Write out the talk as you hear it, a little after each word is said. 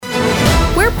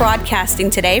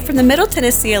broadcasting today from the Middle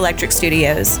Tennessee Electric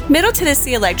Studios. Middle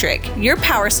Tennessee Electric, your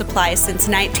power supply since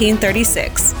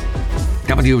 1936.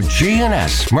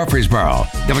 WGNS Murfreesboro,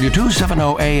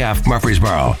 W270AF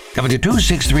Murfreesboro,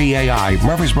 W263AI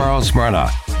Murfreesboro,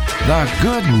 Smyrna. The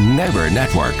Good Neighbor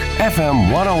Network, FM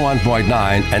 101.9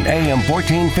 and AM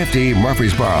 1450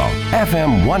 Murfreesboro,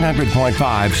 FM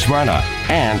 100.5 Smyrna,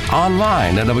 and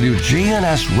online at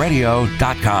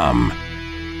WGNSradio.com.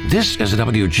 This is the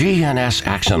WGNS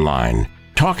Action Line,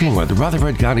 talking with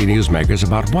Rutherford County newsmakers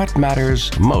about what matters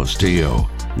most to you.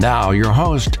 Now, your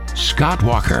host, Scott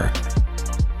Walker.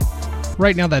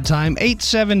 Right now that time,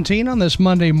 8:17 on this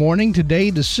Monday morning, today,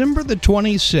 December the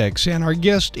 26th. And our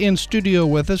guest in studio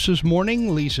with us this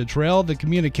morning, Lisa Trail, the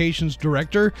Communications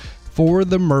Director for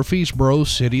the Murfreesboro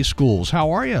City Schools.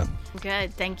 How are you?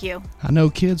 Good, thank you. I know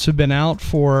kids have been out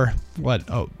for,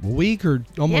 a week or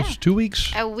almost 2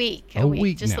 weeks? A week.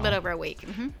 Just now. a bit over a week.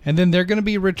 Mm-hmm. And then they're going to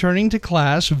be returning to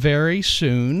class very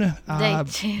soon. They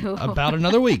do. About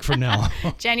another week from now.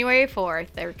 January 4th,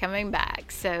 they're coming back.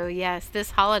 So, yes,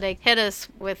 this holiday hit us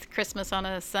with Christmas on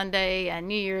a Sunday and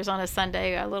New Year's on a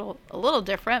Sunday, a little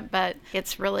different, but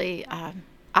it's really,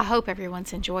 I hope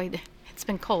everyone's enjoyed it. It's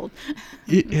been cold.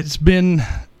 It's been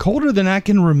colder than I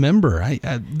can remember.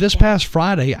 This past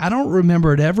Friday, I don't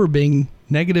remember it ever being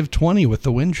negative 20 with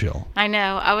the wind chill. I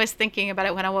know. I was thinking about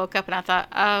it when I woke up, and I thought,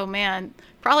 oh, man,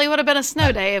 probably would have been a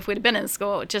snow day if we'd been in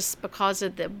school, just because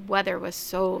of the weather was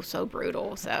so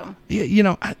brutal. So,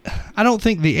 I don't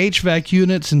think the HVAC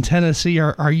units in Tennessee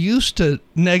are used to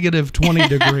negative 20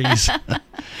 degrees.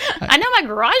 I know my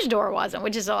garage door wasn't,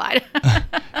 which is odd.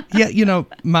 Yeah,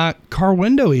 my car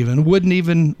window wouldn't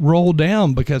even roll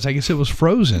down because I guess it was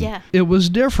frozen. Yeah. It was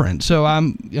different. So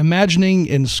I'm imagining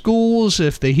in schools,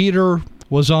 if the heater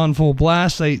was on full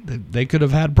blast, they could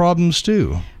have had problems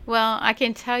too. Well, I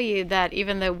can tell you that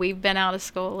even though we've been out of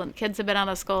school and kids have been out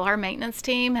of school, our maintenance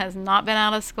team has not been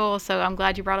out of school. So I'm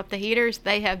glad you brought up the heaters.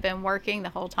 They have been working the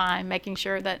whole time, making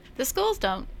sure that the schools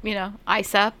don't,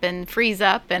 ice up and freeze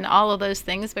up and all of those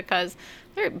things, because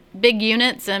they're big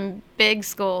units and big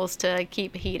schools to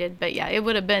keep heated. But yeah, it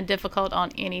would have been difficult on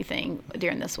anything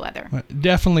during this weather.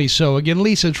 Definitely so. Again,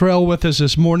 Lisa Trail with us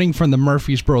this morning from the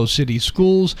Murfreesboro City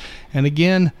Schools. And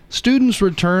again, students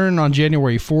return on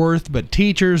January 4th, but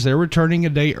teachers, they're returning a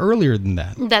day earlier than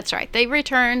that. That's right. They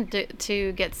return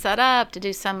to get set up, to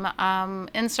do some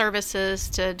in-services,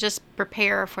 to just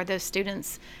prepare for those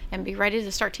students and be ready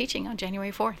to start teaching on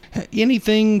January 4th.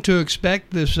 Anything to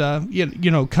expect this,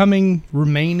 coming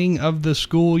remaining of the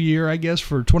school year, I guess,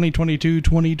 for 2022,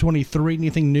 2023?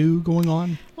 Anything new going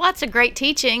on? Lots of great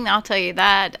teaching, I'll tell you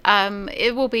that.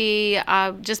 It will be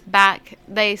just back.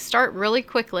 They start really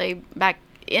quickly back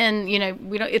in,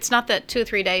 it's not that 2 or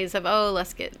 3 days of,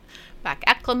 let's get back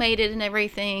acclimated and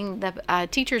everything. The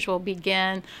teachers will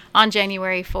begin on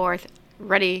January 4th,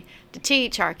 ready to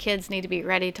teach. Our kids need to be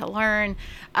ready to learn.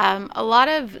 A lot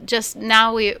of just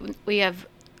now we have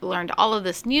learned all of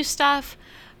this new stuff.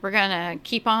 We're going to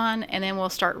keep on, and then we'll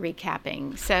start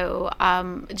recapping. So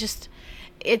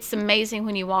it's amazing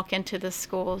when you walk into the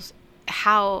schools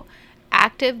how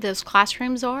active those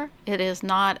classrooms are. It is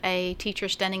not a teacher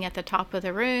standing at the top of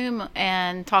the room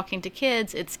and talking to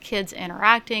kids. It's kids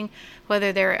interacting,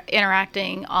 whether they're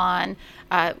interacting on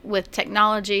with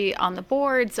technology on the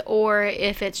boards, or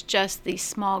if it's just these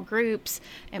small groups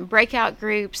and breakout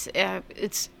groups.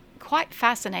 It's quite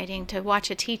fascinating to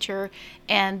watch a teacher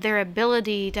and their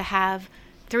ability to have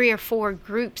 3 or 4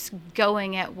 groups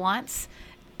going at once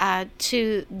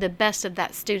to the best of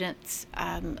that student's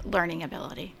learning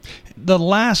ability. The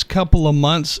last couple of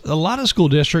months, a lot of school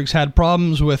districts had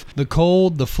problems with the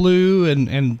cold, the flu,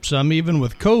 and some even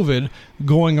with COVID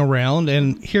going around.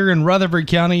 And here in Rutherford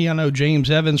County, I know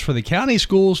James Evans for the county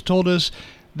schools told us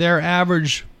their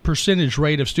average percentage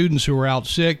rate of students who were out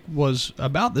sick was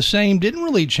about the same, didn't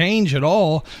really change at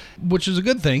all, which is a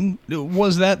good thing.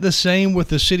 Was that the same with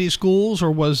the city schools,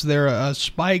 or was there a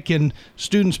spike in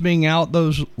students being out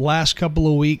those last couple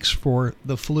of weeks for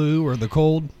the flu or the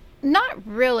cold? Not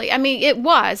really. I mean, it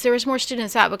was. There was more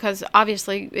students out because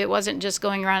obviously it wasn't just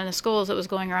going around in the schools, it was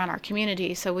going around our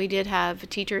community. So we did have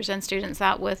teachers and students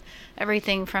out with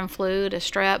everything from flu to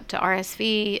strep to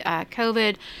RSV,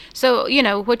 COVID. So,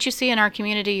 what you see in our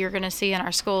community, you're going to see in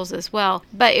our schools as well.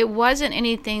 But it wasn't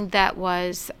anything that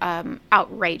was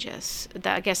outrageous.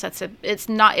 I guess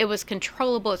it was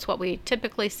controllable. It's what we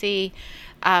typically see.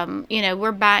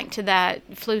 We're back to that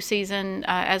flu season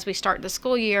as we start the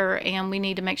school year, and we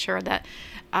need to make sure that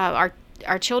our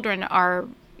children are,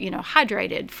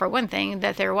 hydrated, for one thing,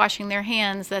 that they're washing their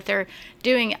hands, that they're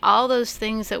doing all those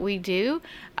things that we do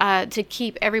to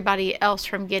keep everybody else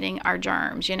from getting our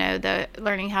germs. The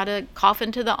learning how to cough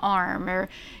into the arm or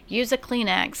use a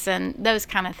Kleenex and those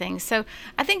kind of things. So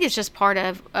I think it's just part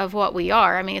of what we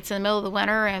are. I mean, it's in the middle of the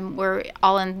winter and we're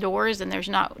all indoors and there's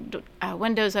not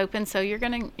windows open, so you're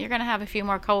gonna have a few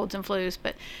more colds and flus,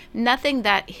 but nothing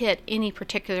that hit any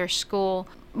particular school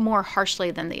more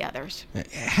harshly than the others.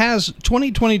 Has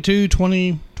 2022,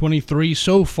 2023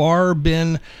 so far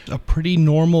been a pretty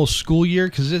normal school year?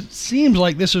 Because it seems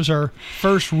like this is our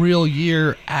first real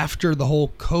year after the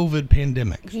whole COVID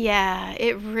pandemic. Yeah,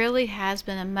 it really has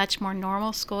been a much more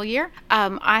normal school year.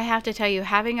 I have to tell you,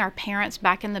 having our parents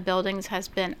back in the buildings has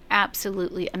been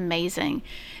absolutely amazing.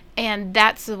 And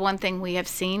that's the one thing we have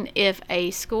seen. If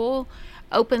a school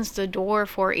opens the door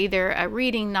for either a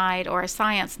reading night or a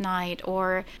science night,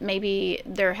 or maybe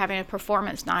they're having a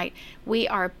performance night, we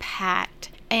are packed.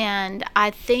 And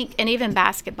I think, and even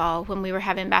basketball, when we were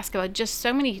having basketball, just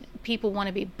so many people want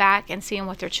to be back and seeing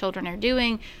what their children are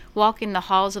doing, walking the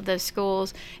halls of those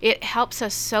schools. It helps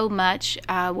us so much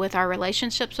with our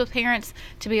relationships with parents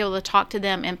to be able to talk to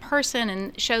them in person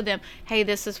and show them, hey,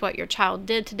 this is what your child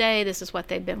did today. This is what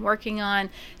they've been working on.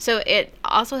 So it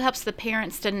also helps the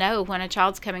parents to know when a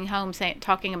child's coming home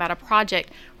talking about a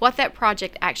project, what that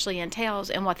project actually entails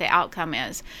and what the outcome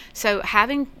is. So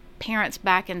having parents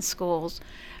back in schools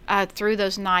through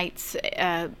those nights,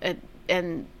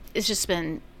 and it's just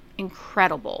been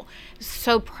incredible.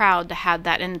 So proud to have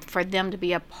that and for them to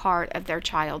be a part of their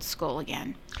child's school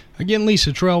again. Again,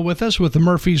 Lisa Trail with us with the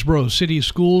Murfreesboro City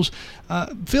Schools.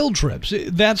 Field trips,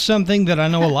 that's something that I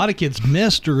know a lot of kids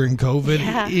missed during COVID.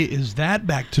 Yeah. Is that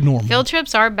back to normal? Field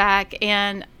trips are back,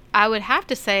 and I would have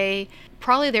to say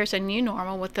probably there's a new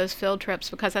normal with those field trips,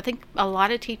 because I think a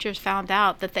lot of teachers found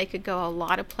out that they could go a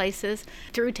lot of places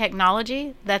through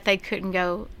technology that they couldn't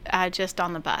go just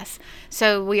on the bus.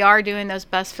 So we are doing those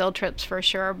bus field trips for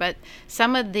sure, but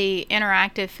some of the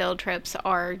interactive field trips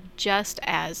are just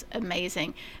as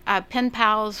amazing. Pen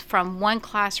pals from one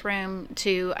classroom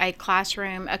to a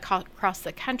classroom across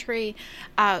the country,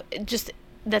 just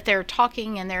that they're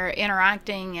talking and they're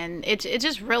interacting, and it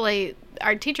just really,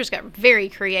 our teachers got very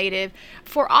creative.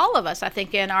 For all of us, I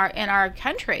think in our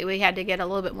country, we had to get a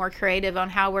little bit more creative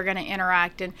on how we're going to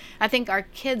interact, and I think our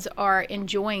kids are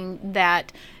enjoying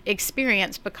that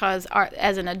experience because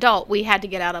as an adult, we had to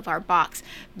get out of our box.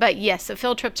 But yes, the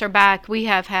field trips are back. We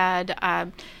have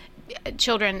had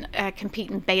children compete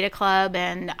in Beta Club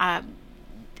and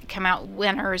come out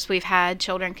winners. We've had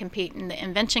children compete in the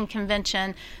Invention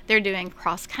Convention. They're doing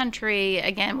cross country.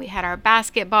 Again, we had our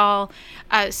basketball.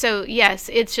 So yes,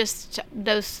 it's just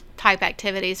those type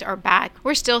activities are back.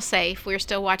 We're still safe. We're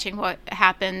still watching what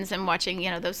happens and watching,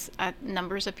 those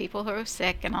numbers of people who are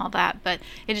sick and all that. But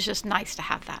it is just nice to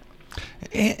have that.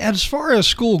 As far as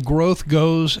school growth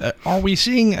goes, are we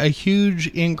seeing a huge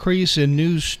increase in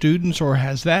new students, or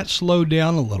has that slowed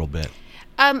down a little bit?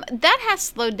 That has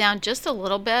slowed down just a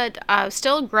little bit,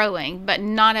 still growing, but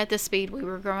not at the speed we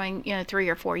were growing, 3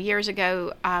 or 4 years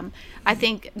ago. I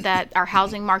think that our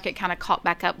housing market kind of caught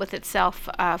back up with itself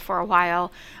for a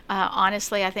while.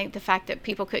 Honestly, I think the fact that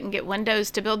people couldn't get windows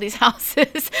to build these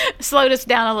houses slowed us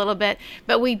down a little bit,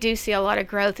 but we do see a lot of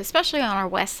growth, especially on our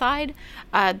west side.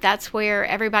 That's where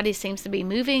everybody seems to be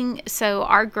moving, so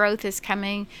our growth is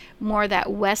coming more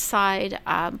that west side.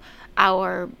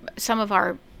 Some of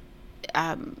our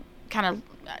kind of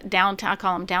downtown, I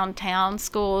call them downtown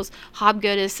schools.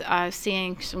 Hobgood is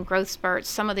seeing some growth spurts.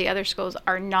 Some of the other schools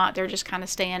are not. They're just kind of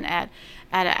staying at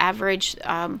an average.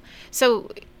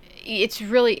 So it's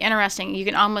really interesting. You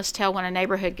can almost tell when a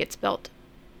neighborhood gets built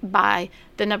by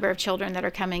the number of children that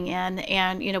are coming in,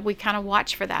 and we kind of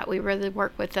watch for that. We really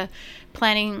work with the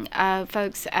planning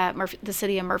folks at the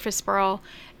city of Murfreesboro,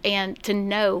 and to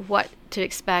know what to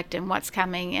expect and what's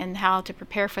coming and how to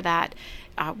prepare for that.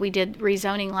 We did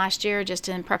rezoning last year just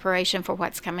in preparation for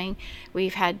what's coming.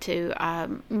 We've had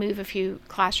to move a few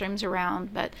classrooms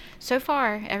around, but so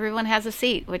far everyone has a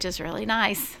seat, which is really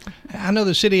nice. I know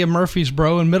the city of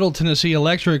Murfreesboro and Middle Tennessee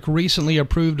Electric recently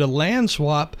approved a land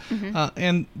swap,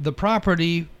 and the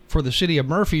property for the city of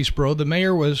Murfreesboro, the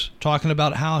mayor was talking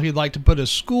about how he'd like to put a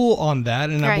school on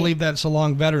that, and I believe that's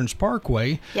along Veterans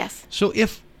Parkway. Yes. So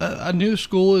if a new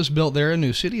school is built there, a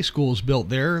new city school is built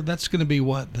there, that's going to be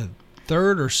the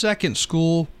third or second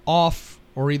school off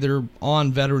or either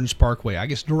on Veterans Parkway, I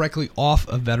guess directly off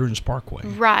of Veterans Parkway.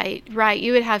 Right.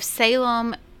 You would have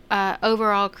Salem,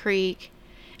 Overall Creek,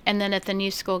 and then if the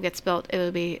new school gets built, it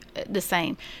would be the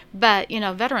same. But,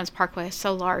 Veterans Parkway is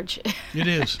so large. It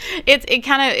is.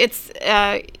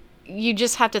 you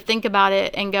just have to think about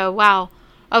it and go, wow,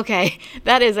 okay,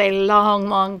 that is a long,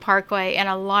 long parkway and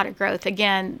a lot of growth.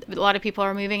 Again, a lot of people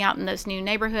are moving out in those new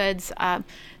neighborhoods,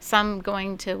 some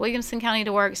going to Williamson County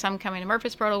to work, some coming to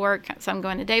Murfreesboro to work, some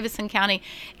going to Davidson County.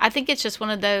 I think it's just one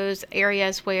of those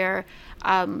areas where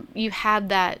you have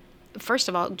that, first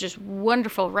of all, just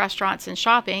wonderful restaurants and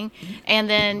shopping, and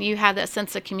then you have that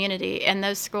sense of community. And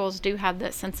those schools do have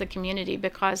that sense of community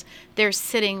because they're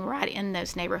sitting right in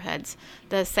those neighborhoods.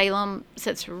 The Salem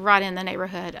sits right in the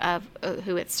neighborhood of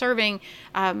who it's serving.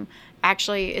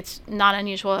 Actually, it's not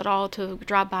unusual at all to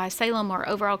drive by Salem or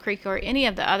Overall Creek or any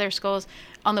of the other schools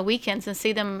on the weekends and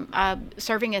see them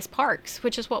serving as parks,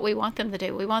 which is what we want them to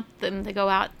do. We want them to go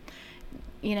out,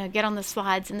 get on the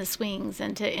slides and the swings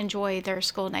and to enjoy their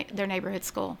school, their neighborhood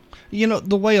school.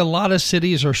 The way a lot of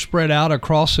cities are spread out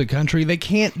across the country, they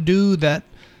can't do that,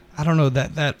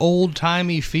 that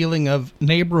old-timey feeling of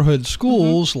neighborhood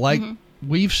schools like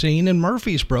we've seen in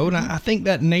Murfreesboro. And I think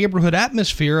that neighborhood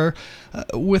atmosphere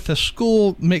with a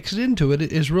school mixed into it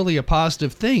is really a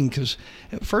positive thing because,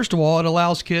 first of all, it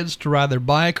allows kids to ride their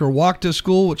bike or walk to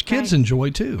school, which kids enjoy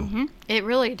too. It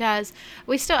really does.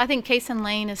 I think Cason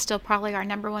Lane is still probably our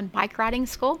number one bike riding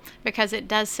school because it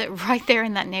does sit right there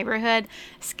in that neighborhood.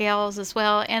 Scales as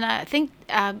well. And I think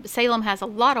Salem has a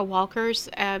lot of walkers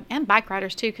and bike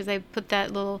riders too because they put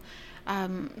that little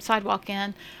sidewalk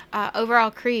in.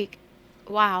 Overall Creek,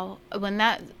 wow, when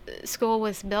that school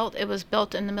was built, it was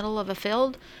built in the middle of a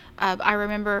field. I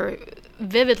remember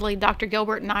vividly Dr.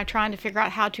 Gilbert and I trying to figure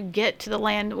out how to get to the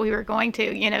land we were going to.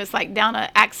 It's like down an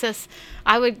axis.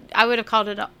 I would have called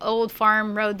it an old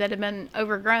farm road that had been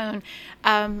overgrown.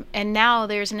 And now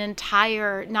there's an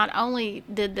entire, not only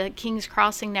did the King's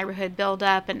Crossing neighborhood build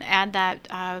up and add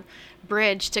that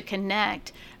bridge to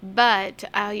connect, but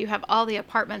you have all the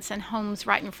apartments and homes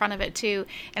right in front of it too.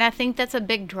 And I think that's a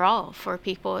big draw for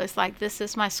people. It's like, this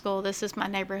is my school, this is my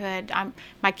neighborhood.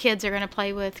 My kids are going to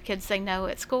play with kids they know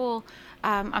at school.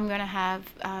 I'm going to have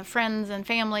friends and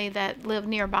family that live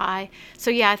nearby. So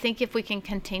yeah, I think if we can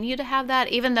continue to have that,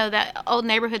 even though that old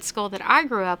neighborhood school that I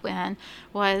grew up in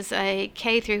was a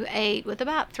K through 8 with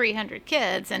about 300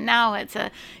 kids, and now it's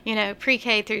a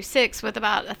pre-K through 6 with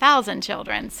about 1,000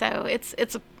 children. So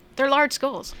they're large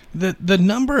schools. The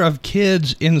number of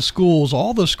kids in schools,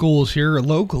 all the schools here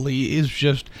locally, is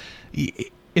just,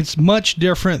 it's much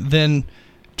different than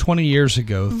 20 years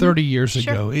ago, 30 years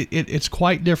ago. It's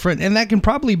quite different, and that can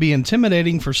probably be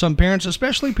intimidating for some parents,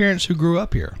 especially parents who grew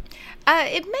up here.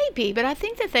 It may be, but I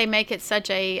think that they make it such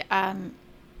a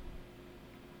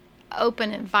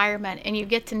open environment, and you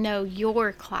get to know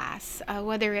your class,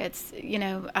 whether it's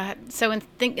so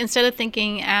instead of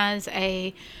thinking as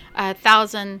a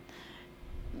 1,000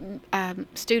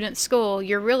 student school,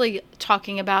 you're really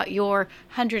talking about your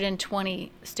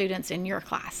 120 students in your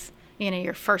class,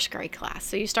 your first grade class.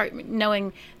 So you start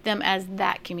knowing them as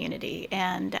that community,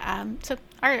 and so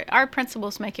our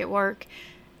principals make it work.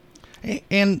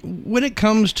 And when it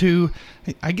comes to,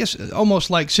 I guess, almost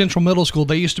like Central Middle School,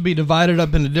 they used to be divided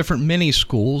up into different mini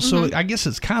schools. So I guess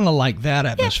it's kind of like that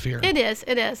atmosphere. Yeah,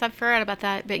 it is. I forgot about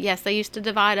that. But yes, they used to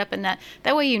divide up in that.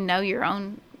 That way you know your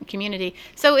own community.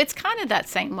 So it's kind of that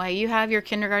same way. You have your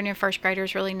kindergarten and first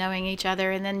graders really knowing each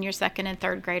other, and then your second and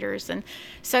third graders. And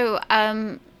so,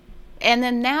 and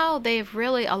then now they've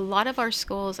really, a lot of our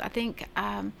schools, I think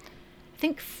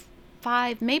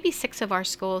 5, maybe 6 of our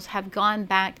schools have gone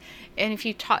back, and if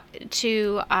you talk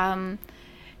to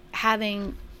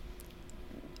having,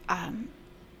 I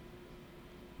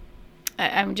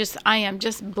am just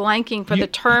blanking for the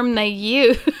term they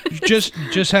use.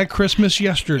 just had Christmas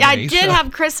yesterday. I did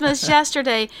have Christmas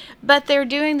yesterday, but they're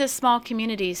doing the small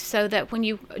communities so that when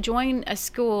you join a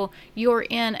school, you're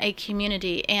in a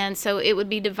community, and so it would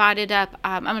be divided up.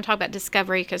 I'm going to talk about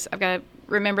Discovery because I've got to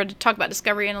remember to talk about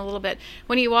Discovery in a little bit.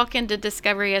 When you walk into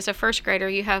Discovery as a first grader,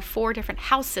 you have 4 different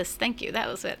houses. Thank you. That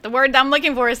was it. The word I'm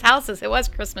looking for is houses. It was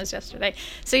Christmas yesterday.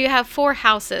 So you have 4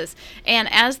 houses. And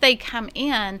as they come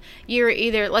in, you're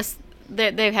either,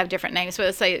 they have different names. So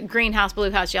let's say greenhouse,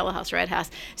 blue house, yellow house, red house.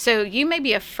 So you may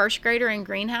be a first grader in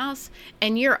greenhouse,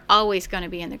 and you're always going to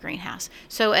be in the greenhouse.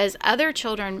 So as other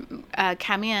children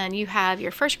come in, you have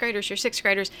your first graders, your sixth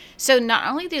graders. So not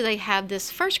only do they have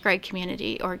this first grade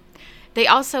community, they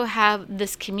also have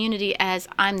this community as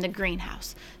I'm the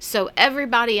greenhouse. So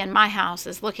everybody in my house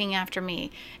is looking after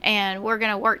me, and we're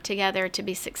going to work together to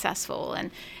be successful.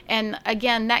 And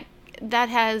again, that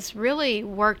has really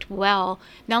worked well,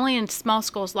 not only in small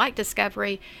schools like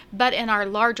Discovery, but in our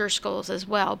larger schools as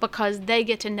well, because they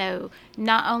get to know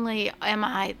not only am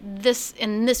I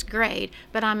in this grade,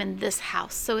 but I'm in this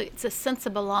house. So it's a sense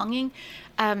of belonging.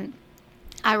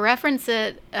 I reference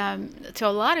it to a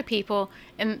lot of people,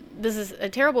 and this is a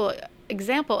terrible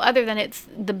example other than it's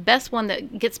the best one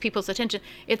that gets people's attention.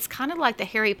 It's kind of like the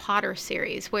Harry Potter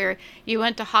series where you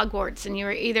went to Hogwarts and you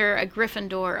were either a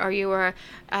Gryffindor or you were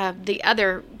the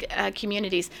other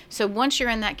communities. So once you're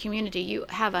in that community, you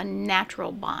have a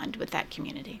natural bond with that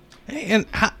community. And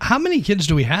how many kids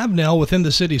do we have now within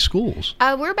the city schools?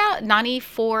 We're about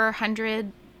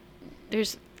 9,400.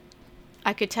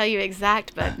 I could tell you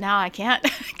exact, but now I can't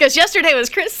because yesterday was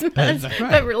Christmas. That's right.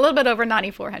 But we're a little bit over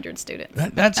 9,400 students.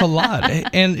 That's a lot.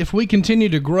 And if we continue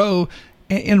to grow,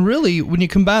 and really, when you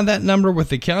combine that number with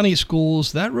the county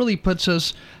schools, that really puts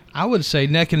us, I would say,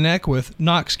 neck and neck with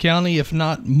Knox County, if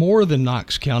not more than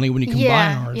Knox County when you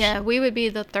combine ours. Yeah, we would be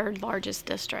the third largest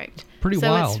district. Pretty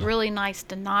so wild. So it's really nice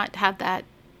to not have that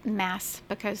mass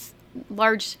because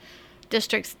large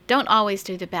districts don't always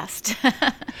do the best.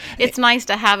 It's nice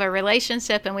to have a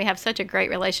relationship, and we have such a great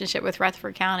relationship with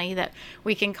Rutherford County that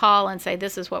we can call and say,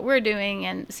 this is what we're doing,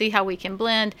 and see how we can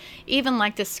blend. Even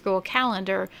like this school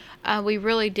calendar, we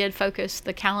really did focus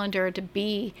the calendar to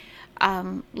be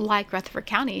like Rutherford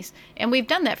County's, and we've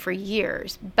done that for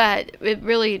years, but it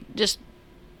really just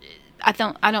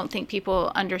I don't think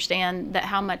people understand that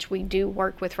how much we do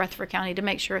work with Rutherford County to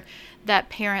make sure that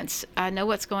parents know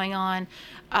what's going on,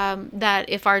 that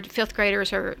if our fifth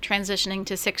graders are transitioning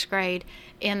to sixth grade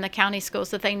in the county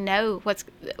schools, that they know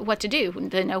what to do.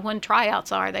 They know when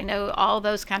tryouts are. They know all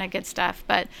those kind of good stuff.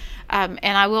 But and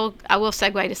I will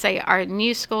segue to say our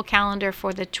new school calendar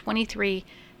for the 23-24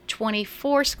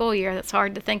 school year, that's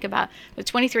hard to think about. The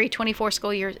 23-24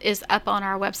 school year is up on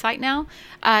our website now.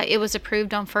 It was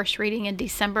approved on first reading in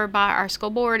December by our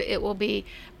school board. It will be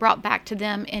brought back to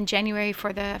them in January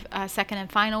for the second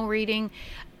and final reading.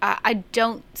 I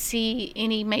don't see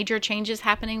any major changes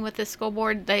happening with the school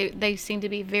board. They seem to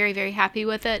be very, very happy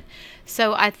with it.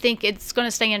 So I think it's going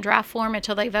to stay in draft form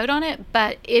until they vote on it.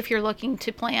 But if you're looking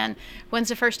to plan, when's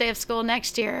the first day of school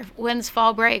next year? When's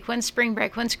fall break? When's spring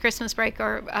break? When's Christmas break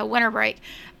or winter break?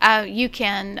 You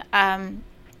can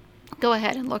go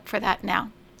ahead and look for that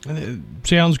now.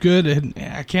 Sounds good. And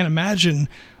I can't imagine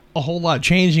a whole lot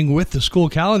changing with the school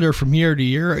calendar from year to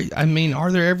year. I mean,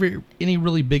 are there any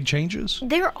really big changes?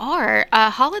 There are.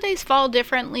 Holidays fall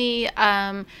differently.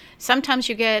 Sometimes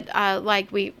you get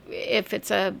if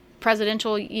it's a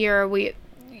presidential year,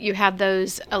 you have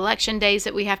those election days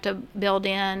that we have to build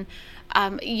in.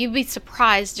 You'd be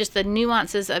surprised just the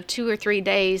nuances of 2 or 3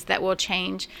 days that will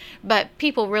change. But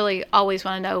people really always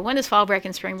want to know, when is fall break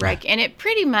and spring break? And it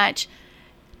pretty much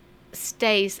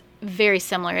stays very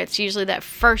similar. It's usually that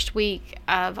first week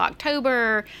of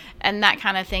October and that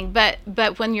kind of thing. But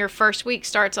when your first week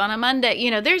starts on a Monday,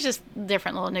 there's just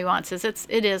different little nuances.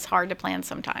 It is hard to plan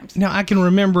sometimes. Now, I can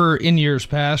remember in years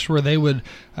past where they would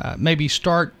maybe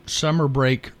start summer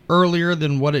break earlier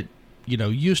than what it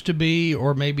used to be,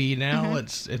 or maybe now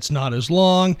it's not as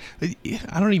long.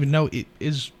 I don't even know.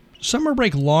 Is summer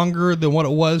break longer than what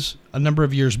it was a number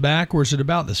of years back, or is it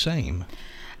about the same?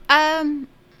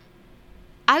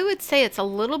 I would say it's a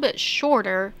little bit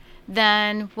shorter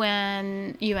than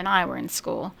when you and I were in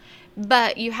school.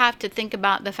 But you have to think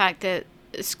about the fact that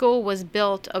school was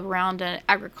built around an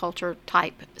agriculture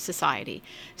type society.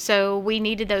 So we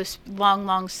needed those long,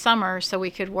 long summers so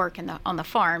we could work on the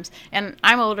farms. And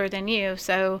I'm older than you,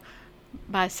 so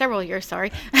by several years,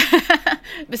 sorry.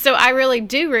 So I really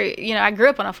do, I grew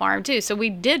up on a farm too. So we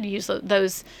did use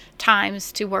those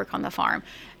times to work on the farm.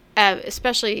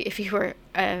 Especially if you were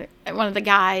one of the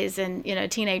guys and,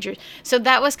 teenagers. So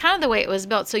that was kind of the way it was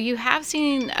built. So you have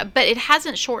seen, but it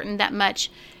hasn't shortened that much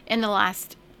in the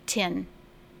last 10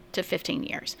 to 15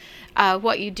 years.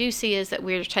 What you do see is that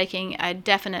we're taking a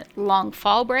definite long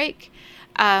fall break,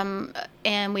 and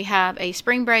we have a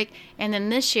spring break. And then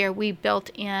this year we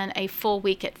built in a full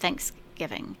week at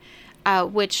Thanksgiving,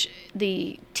 which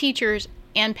the teachers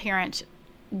and parents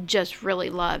just really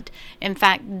loved. In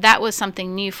fact, that was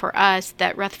something new for us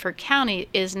that Rutherford County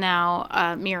is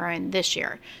now mirroring this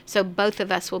year. So both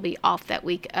of us will be off that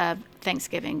week of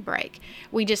Thanksgiving break.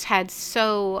 We just had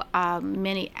so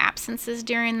many absences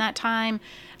during that time.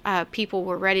 People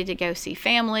were ready to go see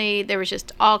family. There was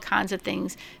just all kinds of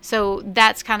things. So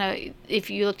that's kind of, if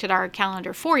you looked at our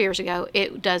calendar 4 years ago,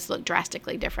 it does look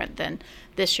drastically different than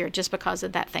this year just because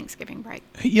of that Thanksgiving break.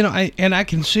 I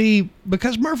can see,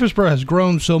 because Murfreesboro has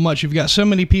grown so much, you've got so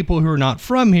many people who are not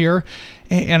from here,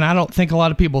 and I don't think a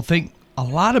lot of people think a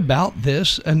lot about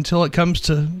this until it comes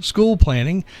to school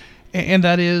planning, and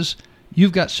that is,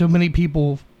 you've got so many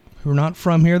people who are not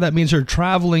from here. That means they're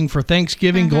traveling for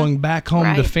Thanksgiving, going back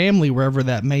home to family, wherever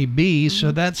that may be.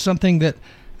 So that's something that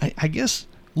I guess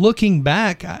looking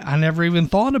back, I never even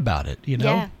thought about it, you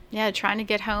know? Yeah, trying to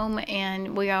get home,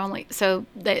 and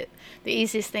the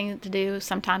easiest thing to do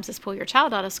sometimes is pull your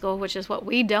child out of school, which is what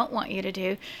we don't want you to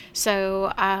do.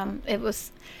 So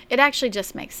it actually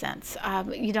just makes sense.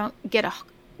 You don't get a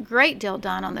great deal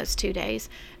done on those 2 days,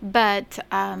 but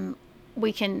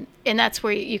we can, and that's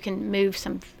where you can move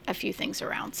a few things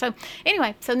around. So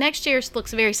anyway, so next year's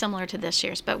looks very similar to this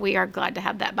year's, but we are glad to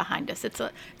have that behind us. It's a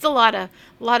lot of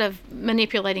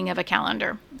manipulating of a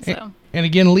calendar. So. And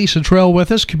again, Lisa Trell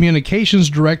with us, Communications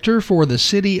Director for the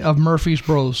City of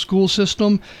Murfreesboro School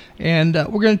System. And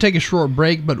we're going to take a short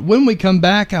break, but when we come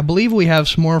back, I believe we have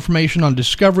some more information on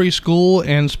Discovery School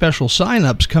and special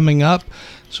sign-ups coming up.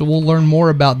 So we'll learn more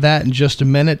about that in just a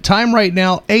minute. Time right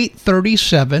now,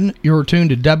 8:37. You're tuned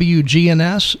to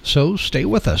WGNS, so stay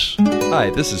with us.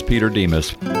 Hi, this is Peter Demas.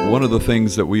 One of the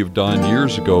things that we've done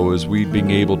years ago is we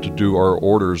being able to do our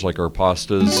orders like our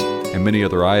pastas and many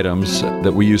other items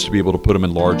that we used to be able to put them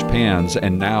in large pans,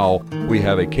 and now we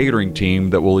have a catering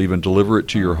team that will even deliver it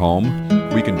to your home.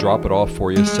 We can drop it off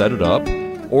for you, set it up,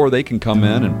 or they can come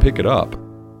in and pick it up.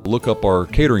 Look up our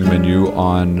catering menu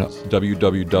on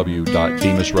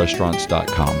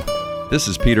www.demasrestaurants.com. This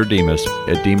is Peter Demas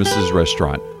at Demas's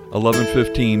Restaurant,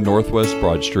 1115 Northwest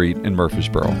Broad Street in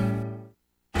Murfreesboro.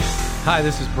 Hi,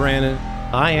 this is Brandon.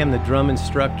 I am the drum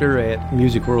instructor at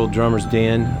Music World Drummers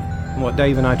Den. What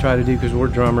Dave and I try to do, because we're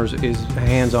drummers, is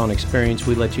hands-on experience.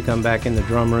 We let you come back in the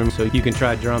drum room so you can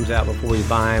try drums out before you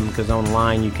buy them, because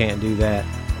online you can't do that.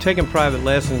 Taking private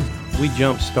lessons, we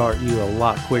jumpstart you a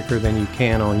lot quicker than you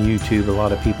can on YouTube. A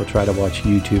lot of people try to watch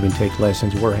YouTube and take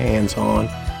lessons. We're hands-on.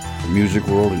 The Music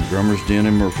World and Drummers Den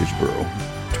in Murfreesboro,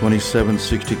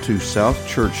 2762 South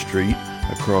Church Street,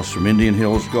 across from Indian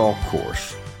Hills Golf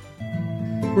Course.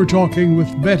 We're talking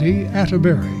with Betty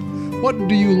Atterbury. What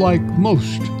do you like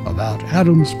most about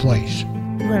Adams Place?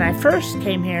 When I first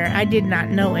came here, I did not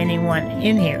know anyone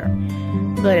in here,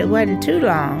 but it wasn't too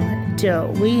long till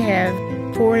we have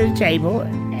 4 at a table,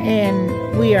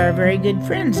 and we are very good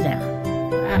friends now.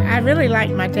 I really like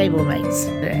my table mates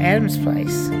at Adams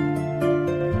Place.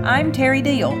 I'm Terry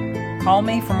Deal. Call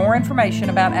me for more information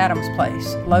about Adams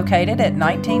Place, located at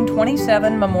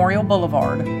 1927 Memorial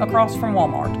Boulevard, across from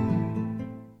Walmart.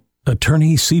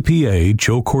 Attorney CPA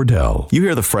Joe Cordell. You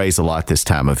hear the phrase a lot this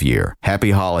time of year, happy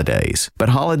holidays. But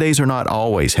holidays are not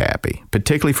always happy,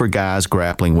 particularly for guys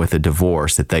grappling with a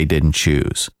divorce that they didn't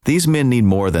choose. These men need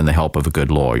more than the help of a good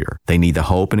lawyer. They need the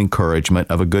hope and encouragement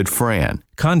of a good friend.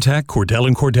 Contact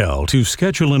Cordell & Cordell to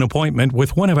schedule an appointment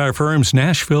with one of our firm's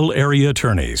Nashville area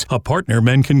attorneys, a partner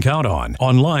men can count on.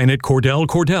 Online at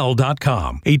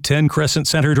CordellCordell.com, 810 Crescent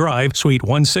Center Drive, Suite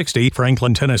 160,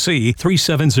 Franklin, Tennessee,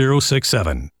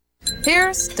 37067.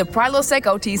 Here's to Prilosec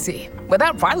OTC.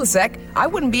 Without Prilosec, I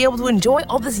wouldn't be able to enjoy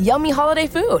all this yummy holiday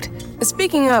food.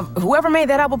 Speaking of whoever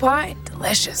made that apple pie,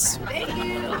 delicious.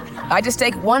 I just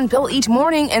take 1 pill each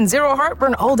morning and 0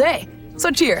 heartburn all day.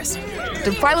 So cheers to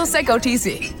Prilosec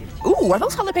OTC. Ooh, are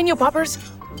those jalapeno poppers?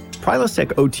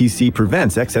 Prilosec OTC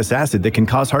prevents excess acid that can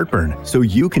cause heartburn, so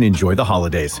you can enjoy the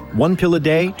holidays. 1 pill a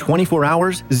day, 24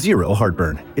 hours, 0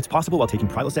 heartburn. It's possible while taking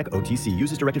Prilosec OTC.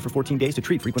 Use as directed for 14 days to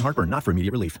treat frequent heartburn, not for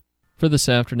immediate relief. For this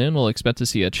afternoon, we'll expect to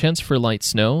see a chance for light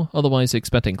snow, otherwise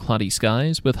expecting cloudy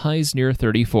skies with highs near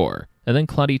 34, and then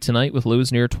cloudy tonight with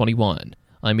lows near 21.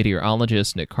 I'm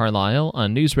meteorologist Nick Carlisle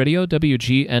on News Radio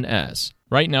WGNS.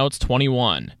 Right now it's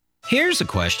 21. Here's a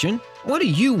question. What do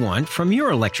you want from your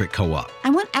electric co-op?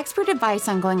 I want expert advice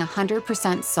on going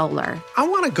 100% solar. I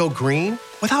want to go green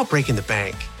without breaking the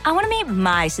bank. I want to meet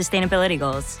my sustainability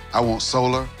goals. I want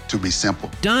solar to be simple.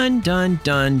 Done.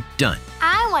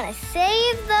 I want to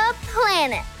save the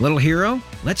planet. Little hero,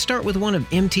 let's start with one of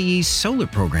MTE's solar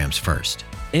programs first.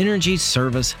 Energy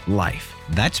Service Life.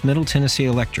 That's Middle Tennessee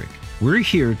Electric. We're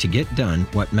here to get done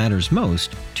what matters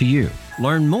most to you.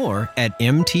 Learn more at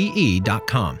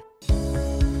mte.com.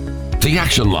 The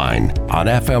Action Line on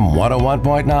FM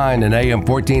 101.9 and AM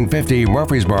 1450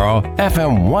 Murfreesboro,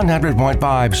 FM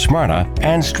 100.5 Smyrna,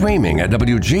 and streaming at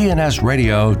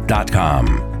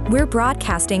WGNSradio.com. We're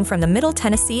broadcasting from the Middle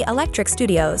Tennessee Electric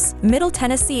Studios. Middle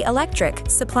Tennessee Electric,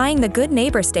 supplying the Good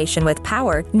Neighbor station with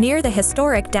power near the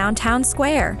historic downtown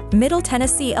square. Middle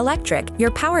Tennessee Electric, your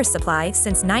power supply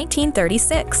since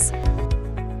 1936.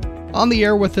 On the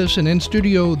air with us and in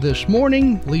studio this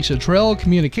morning, Lisa Trell,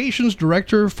 Communications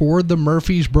Director for the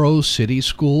Murfreesboro City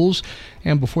Schools.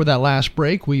 And before that last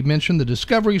break, we mentioned the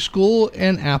Discovery School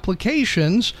and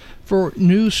applications for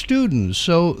new students.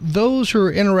 So those who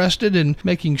are interested in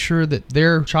making sure that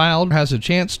their child has a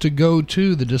chance to go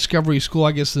to the Discovery School,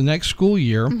 I guess the next school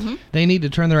year, they need to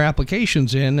turn their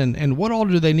applications in. And what all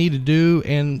do they need to do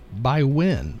and by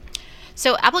when?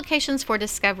 So applications for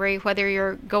Discovery, whether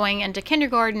you're going into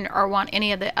kindergarten or want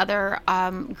any of the other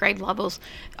grade levels,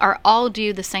 are all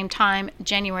due the same time,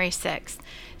 January 6th.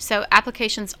 So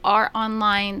applications are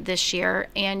online this year,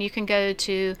 and you can go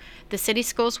to the City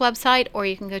Schools website or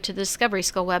you can go to the Discovery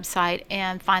School website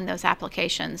and find those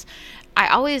applications. I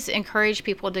always encourage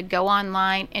people to go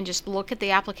online and just look at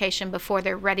the application before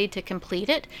they're ready to complete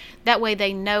it. That way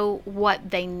they know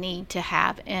what they need to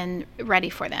have and ready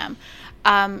for them.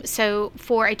 So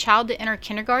for a child to enter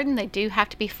kindergarten, they do have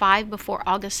to be 5 before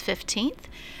August 15th.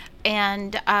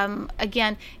 And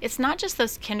again, it's not just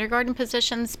those kindergarten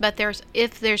positions, but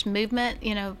if there's movement,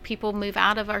 people move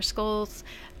out of our schools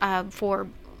for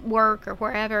work or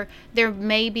wherever, there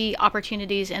may be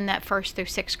opportunities in that 1st through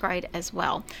 6th grade as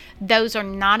well. Those are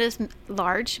not as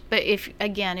large, but if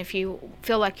you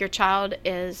feel like your child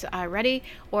is ready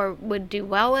or would do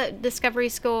well at Discovery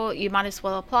School, you might as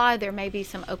well apply. There may be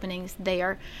some openings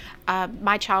there.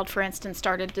 My child, for instance,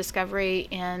 started Discovery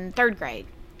in 3rd grade.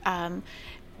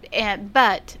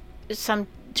 But some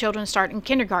children start in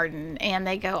kindergarten and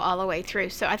they go all the way through.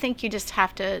 So I think you just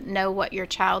have to know what your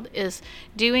child is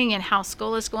doing and how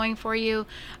school is going for you.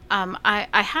 I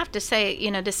have to say,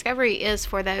 Discovery is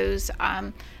for those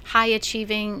high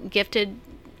achieving, gifted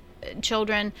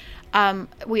children.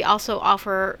 We also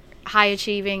offer high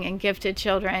achieving and gifted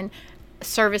children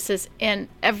services in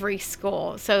every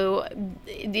school. So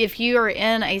if you are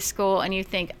in a school and you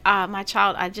think, my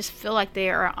child, I just feel like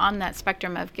they are on that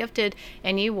spectrum of gifted,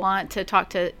 and you want to talk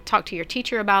to your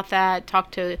teacher about that, talk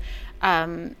to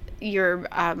your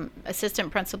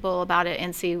assistant principal about it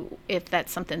and see if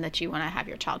that's something that you want to have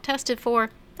your child tested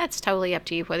for, that's totally up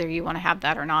to you whether you want to have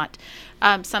that or not.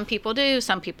 Some people do,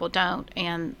 some people don't,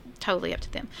 and totally up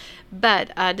to them.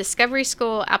 But Discovery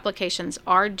School applications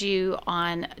are due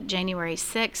on January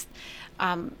 6th.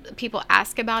 People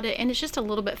ask about it, and it's just a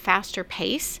little bit faster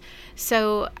pace.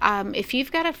 So if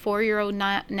you've got a 4-year-old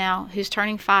now who's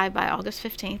turning 5 by August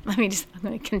 15th, I'm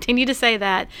going to continue to say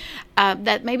that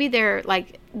maybe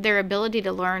their ability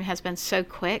to learn has been so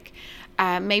quick.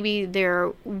 Maybe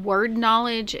their word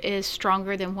knowledge is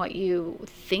stronger than what you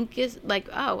think is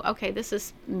this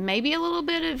is maybe a little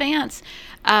bit advanced.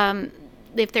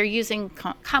 If they're using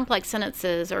complex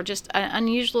sentences or just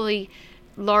unusually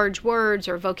large words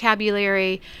or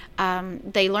vocabulary,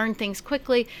 they learn things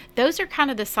quickly. Those are kind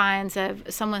of the signs of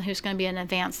someone who's going to be an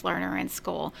advanced learner in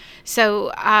school.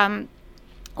 So,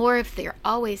 or if they're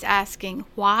always asking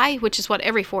why, which is what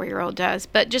every 4-year-old does,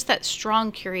 but just that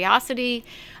strong curiosity,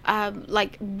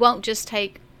 won't just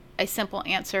take a simple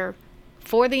answer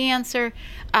for the answer.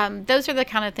 Those are the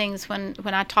kind of things when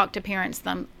I talk to parents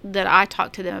that I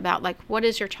talk to them about, what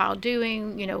is your child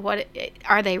doing? What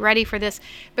are they ready for this?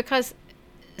 Because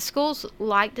schools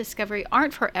like Discovery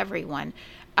aren't for everyone,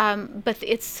 but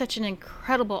it's such an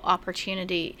incredible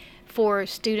opportunity for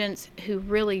students who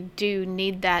really do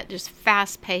need that just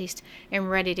fast-paced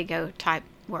and ready-to-go type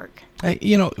work.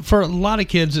 For a lot of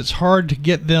kids, it's hard to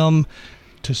get them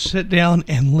to sit down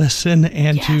and listen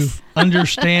and to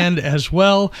understand as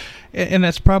well. And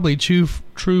that's probably true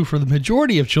for the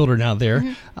majority of children out there.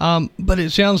 Mm-hmm. But it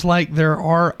sounds like there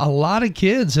are a lot of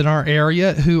kids in our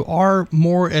area who are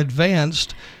more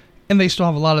advanced, and they still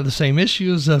have a lot of the same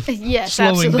issues of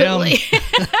slowing down.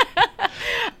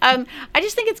 I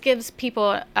just think it gives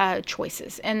people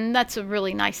choices, and that's a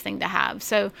really nice thing to have.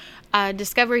 So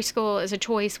Discovery School is a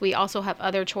choice. We also have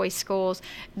other choice schools.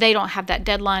 They don't have that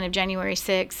deadline of January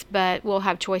 6th, but we'll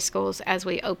have choice schools as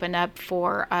we open up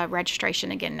for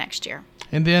registration again next year.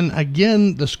 And then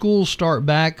again, the schools start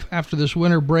back after this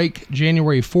winter break,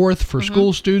 January 4th for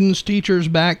school students, teachers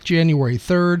back January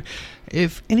 3rd.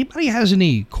 If anybody has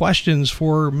any questions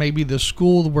for maybe the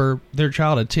school where their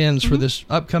child attends for this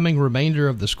upcoming remainder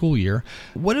of the school year,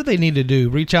 what do they need to do?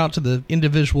 Reach out to the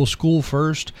individual school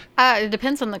first? It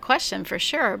depends on the question for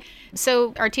sure.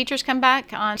 So our teachers come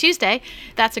back on Tuesday.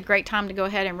 That's a great time to go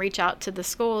ahead and reach out to the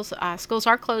schools. Schools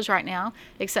are closed right now,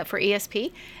 except for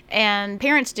ESP. And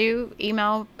parents do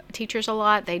email teachers a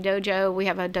lot. They dojo. We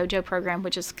have a dojo program,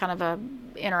 which is kind of a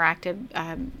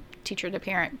interactive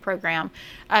teacher-to-parent program.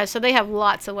 So they have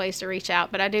lots of ways to reach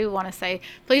out. But I do want to say,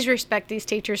 please respect these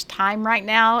teachers' time right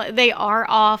now. They are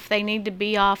off. They need to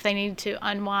be off. They need to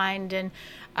unwind and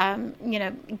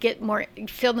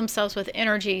fill themselves with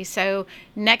energy. So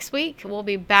next week we'll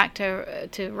be back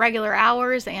to regular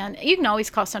hours, and you can always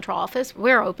call central office.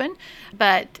 We're open,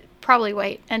 but probably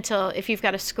wait until, if you've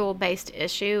got a school-based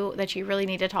issue that you really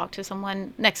need to talk to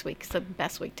someone, next week's the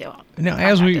best week to. Now,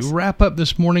 as we wrap up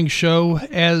this morning's show,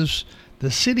 as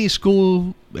the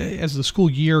school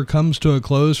year comes to a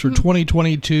close for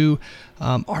 2022,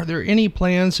 are there any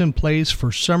plans in place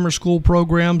for summer school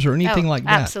programs or anything like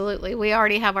that? Absolutely. We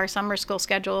already have our summer school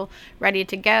schedule ready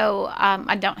to go.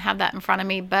 I don't have that in front of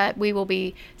me, but we will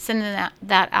be sending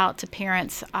that out to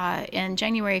parents in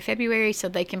January, February, so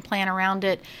they can plan around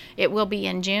it. It will be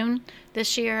in June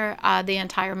this year, the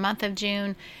entire month of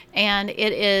June, and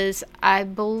it is, I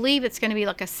believe it's going to be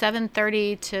like a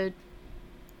 7:30 to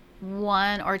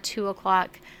 1 or 2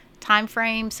 o'clock time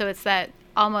frame, so it's that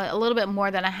almost a little bit more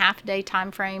than a half day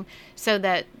time frame, so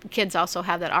that kids also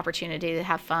have that opportunity to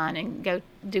have fun and go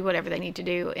do whatever they need to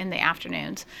do in the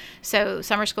afternoons. So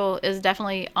summer school is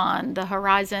definitely on the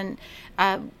horizon,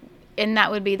 and that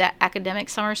would be that academic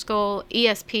summer school.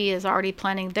 ESP is already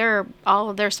planning all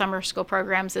of their summer school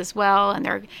programs as well, and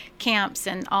their camps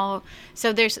and all.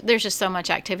 So there's just so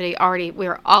much activity already.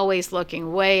 We're always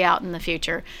looking way out in the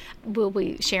future. We'll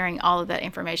be sharing all of that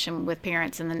information with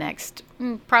parents in the next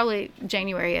probably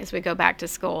January as we go back to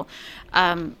school.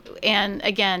 And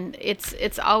again,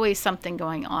 it's always something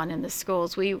going on in the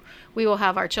schools. We will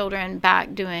have our children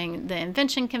back doing the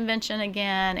Invention Convention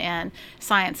again and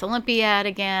Science Olympiad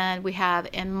again. We have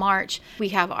in March, we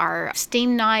have our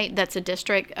STEAM night. That's a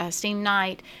district STEAM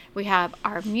night. We have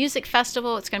our music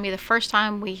festival. It's going to be the first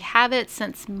time we have it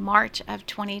since March of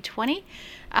 2020.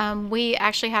 We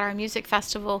actually had our music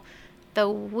festival the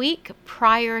week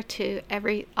prior to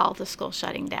all the schools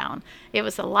shutting down. It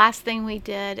was the last thing we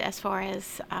did as far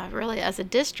as really as a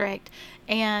district,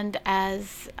 and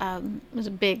as it was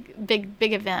a big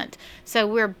event. So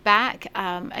we're back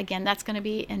again. That's going to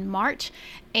be in March,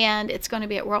 and it's going to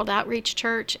be at World Outreach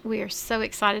Church. We are so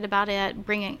excited about it,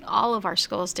 bringing all of our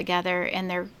schools together and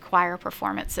their choir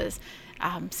performances.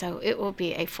 So it will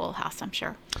be a full house, I'm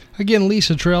sure. Again,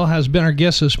 Lisa Trail has been our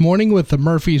guest this morning with the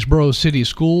Murfreesboro City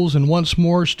Schools. And once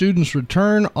more, students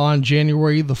return on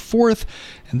January the 4th.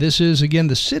 And this is, again,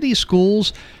 the City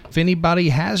Schools. If anybody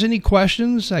has any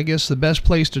questions, I guess the best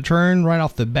place to turn right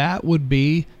off the bat would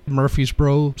be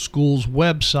Murfreesboro Schools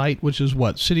website, which is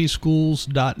what,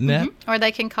 cityschools.net? Or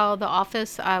they can call the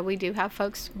office. We do have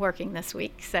folks working this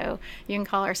week, so you can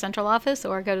call our central office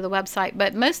or go to the website.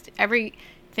 But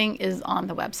everything is on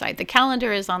the website. The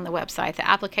calendar is on the website. The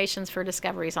applications for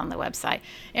Discovery is on the website.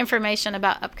 Information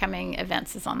about upcoming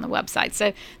events is on the website.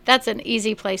 So that's an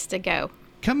easy place to go.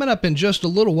 Coming up in just a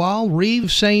little while,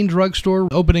 Reeve Sane Drugstore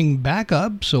opening back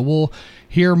up, so we'll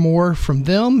hear more from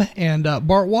them. And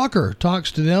Bart Walker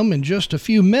talks to them in just a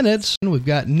few minutes. And we've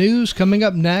got news coming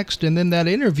up next, and then that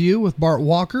interview with Bart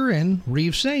Walker and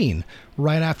Reeve Sane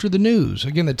right after the news.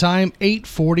 Again, the time,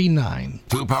 8:49.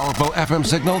 2 powerful FM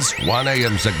signals, 1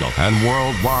 AM signal, and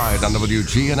worldwide on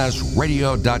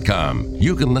WGNSradio.com.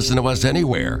 You can listen to us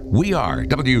anywhere. We are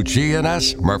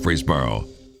WGNS Murfreesboro.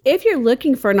 If you're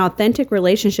looking for an authentic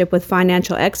relationship with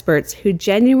financial experts who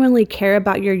genuinely care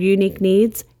about your unique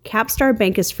needs, Capstar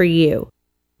Bank is for you.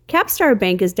 Capstar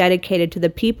Bank is dedicated to the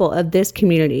people of this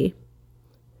community.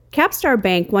 Capstar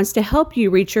Bank wants to help you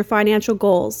reach your financial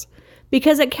goals,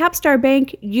 because at Capstar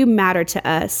Bank, you matter to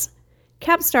us.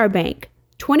 Capstar Bank,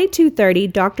 2230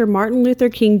 Dr. Martin Luther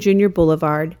King Jr.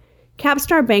 Boulevard,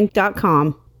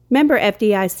 capstarbank.com. Member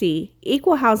FDIC,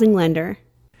 Equal Housing Lender.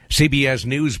 CBS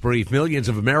News Brief. Millions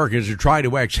of Americans are trying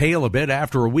to exhale a bit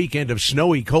after a weekend of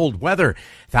snowy, cold weather.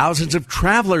 Thousands of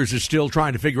travelers are still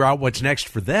trying to figure out what's next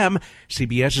for them.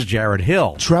 CBS's Jared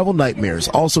Hill. Travel nightmares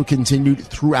also continued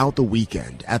throughout the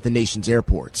weekend at the nation's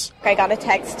airports. I got a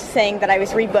text saying that I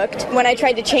was rebooked. When I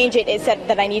tried to change it, it said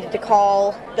that I needed to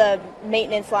call the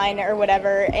maintenance line or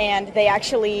whatever, and they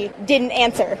actually didn't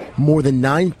answer. More than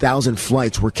 9,000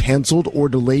 flights were canceled or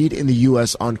delayed in the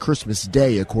U.S. on Christmas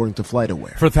Day, according to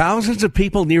FlightAware. For thousands of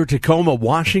people near Tacoma,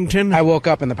 Washington, I woke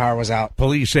up and the power was out.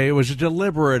 Police say it was a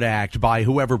deliberate act by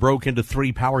whoever broke into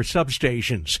 3 power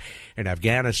substations. In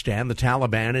Afghanistan, the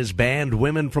Taliban has banned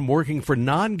women from working for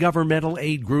non-governmental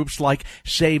aid groups like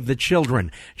Save the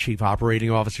Children. Chief Operating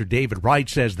Officer David Wright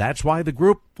says that's why the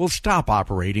group will stop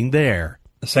operating there.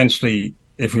 Essentially,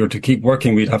 if we were to keep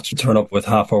working, we'd have to turn up with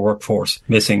half our workforce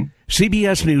missing.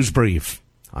 CBS News Brief.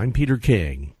 I'm Peter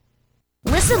King.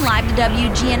 Listen live to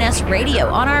WGNS Radio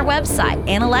on our website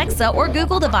and Alexa or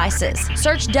Google devices.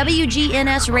 Search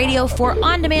WGNS Radio for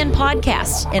on-demand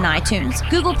podcasts in iTunes,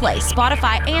 Google Play,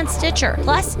 Spotify, and Stitcher.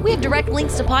 Plus, we have direct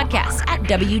links to podcasts at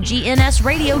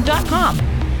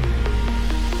WGNSradio.com.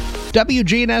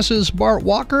 WGNS's Bart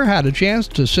Walker had a chance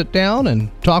to sit down and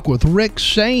talk with Rick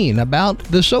Sain about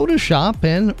the soda shop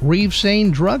and Reeves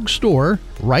Sain Drugstore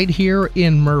right here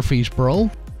in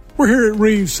Murfreesboro. We're here at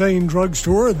Reeves Sain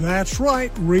Drugstore. That's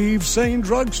right, Reeves Sain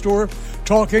Drugstore,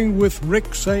 talking with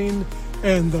Rick Sain,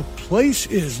 and the place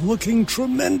is looking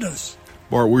tremendous.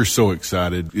 Bart, we're so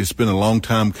excited. It's been a long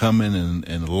time coming and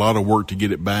a lot of work to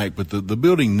get it back, but the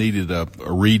building needed a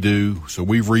redo, so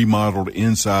we've remodeled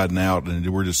inside and out, and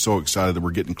we're just so excited that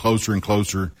we're getting closer and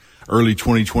closer. Early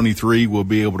 2023, we'll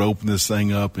be able to open this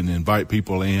thing up and invite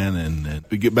people in and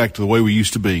get back to the way we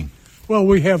used to be. Well,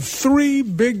 we have three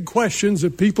big questions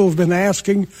that people have been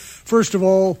asking. First of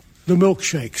all, the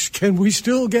milkshakes. Can we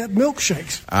still get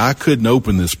milkshakes? I couldn't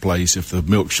open this place if the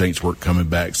milkshakes weren't coming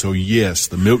back. So, yes,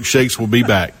 the milkshakes will be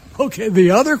back. Okay, the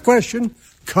other question,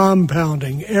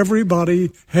 compounding.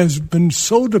 Everybody has been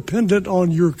so dependent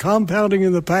on your compounding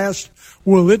in the past.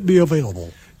 Will it be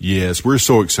available? Yes, we're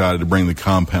so excited to bring the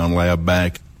compound lab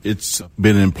back. It's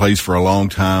been in place for a long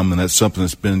time, and that's something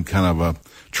that's been kind of a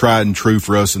tried and true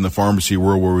for us in the pharmacy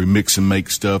world, where we mix and make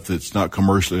stuff that's not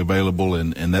commercially available,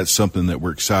 and that's something that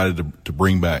we're excited to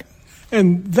bring back.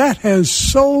 And that has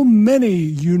so many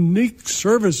unique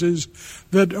services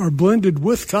that are blended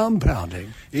with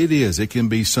compounding. It is. It can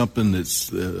be something that's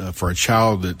for a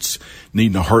child that's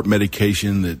needing a heart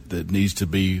medication that needs to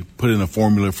be put in a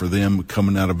formula for them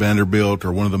coming out of Vanderbilt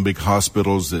or one of them big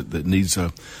hospitals that needs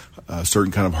a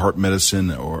certain kind of heart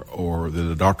medicine or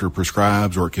that a doctor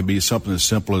prescribes, or it can be something as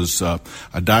simple as a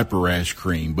diaper rash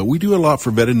cream. But we do a lot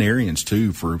for veterinarians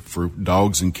too, for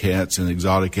dogs and cats and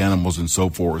exotic animals and so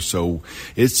forth. So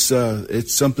it's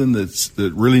something that's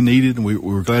really needed, and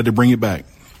we're glad to bring it back.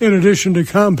 In addition to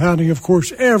compounding, of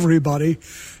course, everybody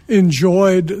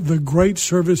enjoyed the great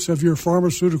service of your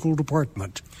pharmaceutical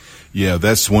department. Yeah,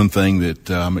 that's one thing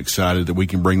that I'm excited that we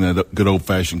can bring that good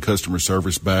old-fashioned customer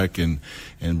service back and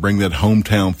bring that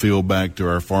hometown feel back to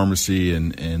our pharmacy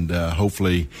and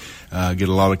hopefully get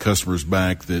a lot of customers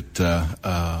back that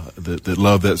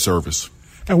love that service.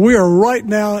 And we are right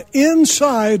now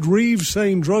inside Reeves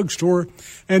Sain Drugstore,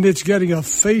 and it's getting a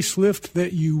facelift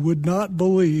that you would not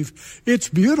believe. It's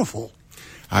beautiful.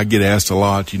 I get asked a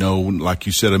lot, like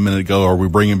you said a minute ago, are we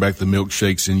bringing back the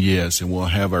milkshakes? And yes, and we'll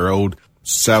have our old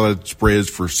salad spreads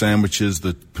for sandwiches,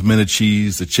 the pimento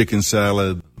cheese, the chicken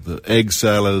salad, the egg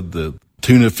salad, the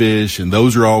tuna fish, and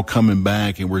those are all coming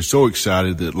back. And we're so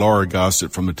excited that Laura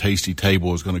Gossett from the Tasty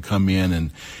Table is going to come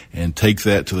in and take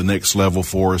that to the next level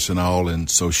for us and all. And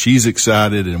so she's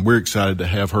excited, and we're excited to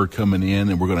have her coming in,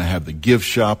 and we're going to have the gift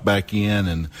shop back in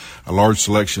and a large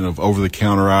selection of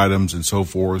over-the-counter items and so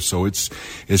forth. So it's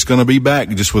going to be back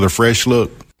just with a fresh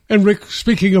look. And Rick,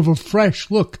 speaking of a fresh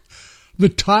look, the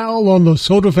tile on the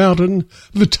soda fountain,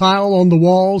 the tile on the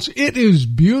walls, it is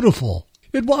beautiful.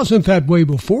 It wasn't that way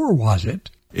before, was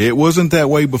it? It wasn't that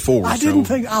way before. I didn't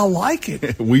think I like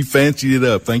it. We fancied it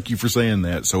up. Thank you for saying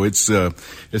that. So it's going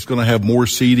to have more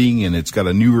seating, and it's got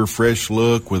a newer, fresh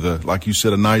look with like you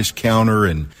said, a nice counter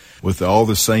and with all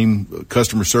the same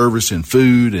customer service and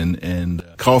food and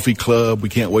coffee club. We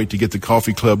can't wait to get the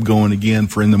coffee club going again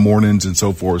for in the mornings and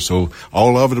so forth. So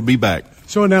all of it will be back.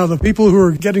 So now the people who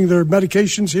are getting their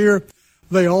medications here,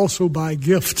 they also buy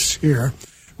gifts here.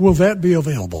 Will that be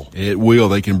available? It will.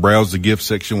 They can browse the gift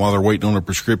section while they're waiting on a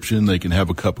prescription. They can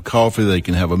have a cup of coffee. They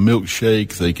can have a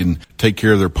milkshake. They can take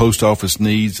care of their post office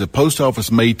needs. The post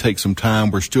office may take some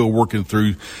time. We're still working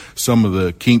through some of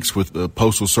the kinks with the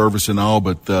postal service and all,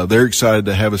 but they're excited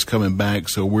to have us coming back.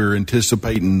 So we're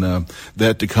anticipating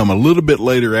that to come a little bit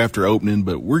later after opening,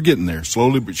 but we're getting there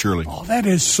slowly but surely. Oh, that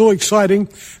is so exciting.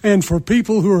 And for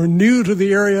people who are new to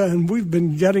the area, and we've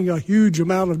been getting a huge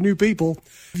amount of new people,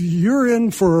 you're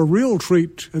in for a real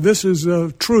treat. This is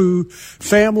a true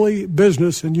family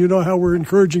business, and you know how we're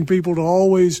encouraging people to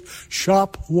always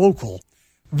shop local.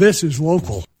 This is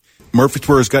local.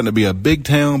 Murfreesboro has gotten to be a big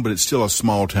town, but it's still a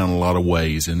small town in a lot of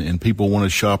ways, and people want to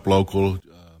shop local.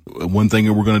 One thing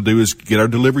that we're going to do is get our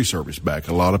delivery service back.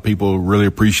 A lot of people really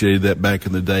appreciated that back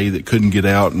in the day that couldn't get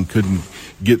out and couldn't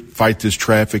fight this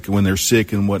traffic when they're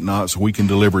sick and whatnot, so we can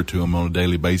deliver it to them on a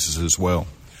daily basis as well.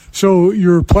 So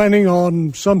you're planning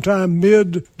on sometime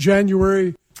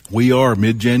mid-January? We are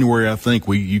mid-January, I think.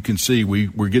 You can see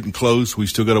we're getting close. We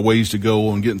still got a ways to go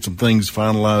on getting some things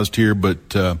finalized here,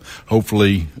 but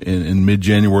hopefully in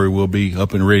mid-January we'll be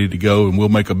up and ready to go, and we'll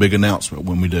make a big announcement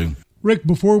when we do. Rick,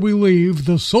 before we leave,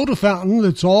 the soda fountain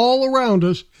that's all around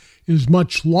us is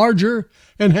much larger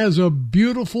and has a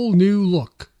beautiful new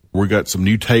look. We got some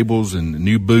new tables and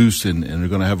new booths, and they're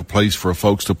going to have a place for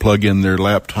folks to plug in their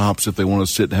laptops if they want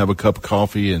to sit and have a cup of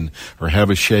coffee or have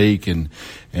a shake and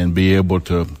be able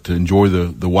to enjoy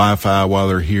the Wi-Fi while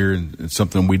they're here. And it's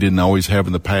something we didn't always have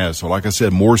in the past. So like I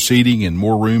said, more seating and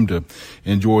more room to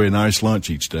enjoy a nice lunch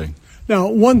each day. Now,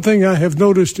 one thing I have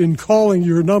noticed in calling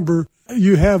your number,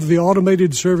 you have the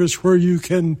automated service where you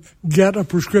can get a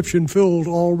prescription filled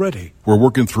already. We're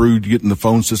working through getting the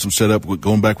phone system set up,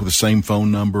 going back with the same phone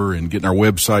number and getting our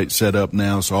website set up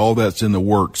now. So all that's in the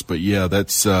works. But yeah,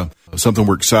 that's something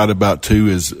we're excited about too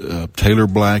is Taylor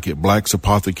Black at Black's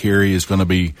Apothecary is going to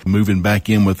be moving back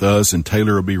in with us, and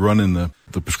Taylor will be running the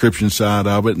prescription side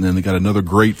of it. And then they got another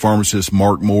great pharmacist,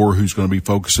 Mark Moore, who's going to be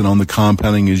focusing on the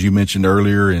compounding, as you mentioned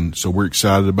earlier. And so we're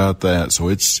excited about that. So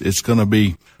it's going to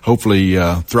be hopefully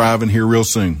thriving here real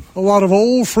soon. A lot of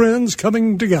old friends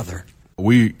coming together.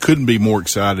 We couldn't be more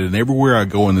excited. And everywhere I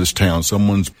go in this town,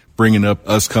 someone's bringing up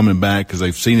us coming back because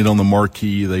they've seen it on the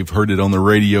marquee, they've heard it on the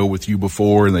radio with you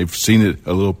before, and they've seen it,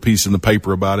 a little piece in the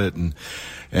paper about it.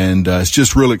 And it's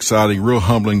just real exciting, real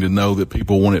humbling to know that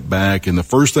people want it back. And the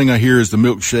first thing I hear is the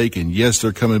milkshake, and yes,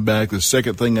 they're coming back. The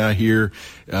second thing I hear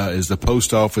is the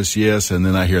post office, yes. And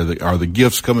then I hear, are the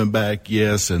gifts coming back?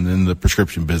 Yes. And then the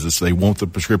prescription business. They want the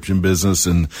prescription business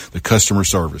and the customer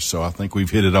service. So I think we've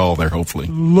hit it all there, hopefully.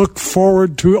 Look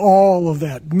forward to all of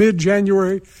that.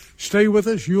 Mid-January, stay with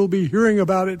us. You'll be hearing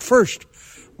about it first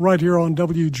right here on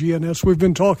WGNS. We've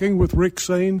been talking with Rick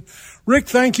Sain. Rick,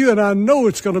 thank you, and I know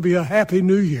it's going to be a happy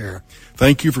new year.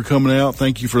 Thank you for coming out.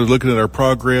 Thank you for looking at our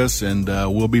progress, and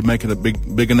we'll be making a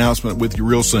big announcement with you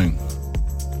real soon.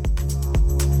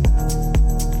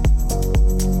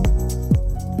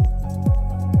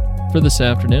 For this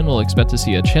afternoon, we'll expect to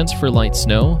see a chance for light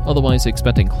snow, otherwise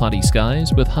expecting cloudy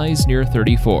skies with highs near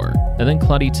 34, and then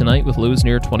cloudy tonight with lows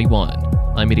near 21.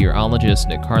 I'm meteorologist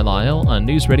Nick Carlisle on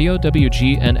News Radio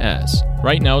WGNS.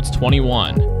 Right now it's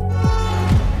 21.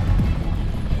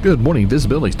 Good morning.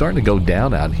 Visibility starting to go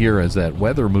down out here as that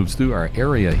weather moves through our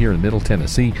area here in Middle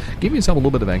Tennessee. Give yourself a little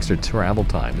bit of extra travel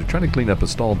time. They're trying to clean up a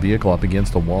stalled vehicle up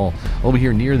against a wall over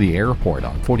here near the airport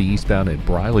on 40 eastbound at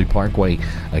Briley Parkway.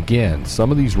 Again,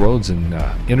 some of these roads and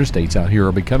interstates out here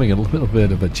are becoming a little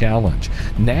bit of a challenge.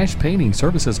 Nash Painting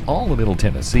services all of Middle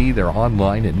Tennessee. They're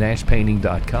online at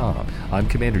nashpainting.com. I'm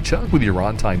Commander Chuck with your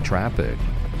on-time traffic.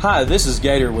 Hi, this is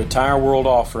Gator with Tire World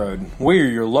Off-Road. We're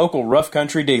your local rough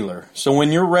country dealer. So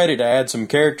when you're ready to add some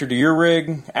character to your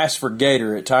rig, ask for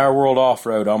Gator at Tire World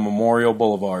Off-Road on Memorial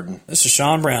Boulevard. This is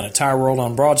Sean Brown at Tire World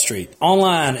on Broad Street.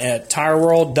 Online at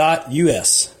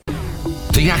tireworld.us.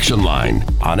 The Action Line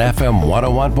on FM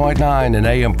 101.9 and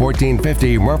AM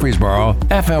 1450 Murfreesboro,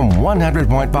 FM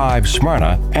 100.5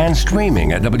 Smyrna, and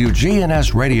streaming at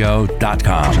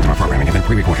WGNSradio.com. Programming has been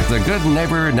pre-recorded. The Good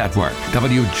Neighbor Network,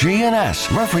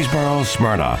 WGNS, Murfreesboro,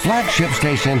 Smyrna, flagship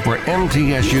station for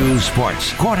MTSU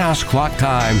Sports. Courthouse clock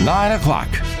time, 9 o'clock.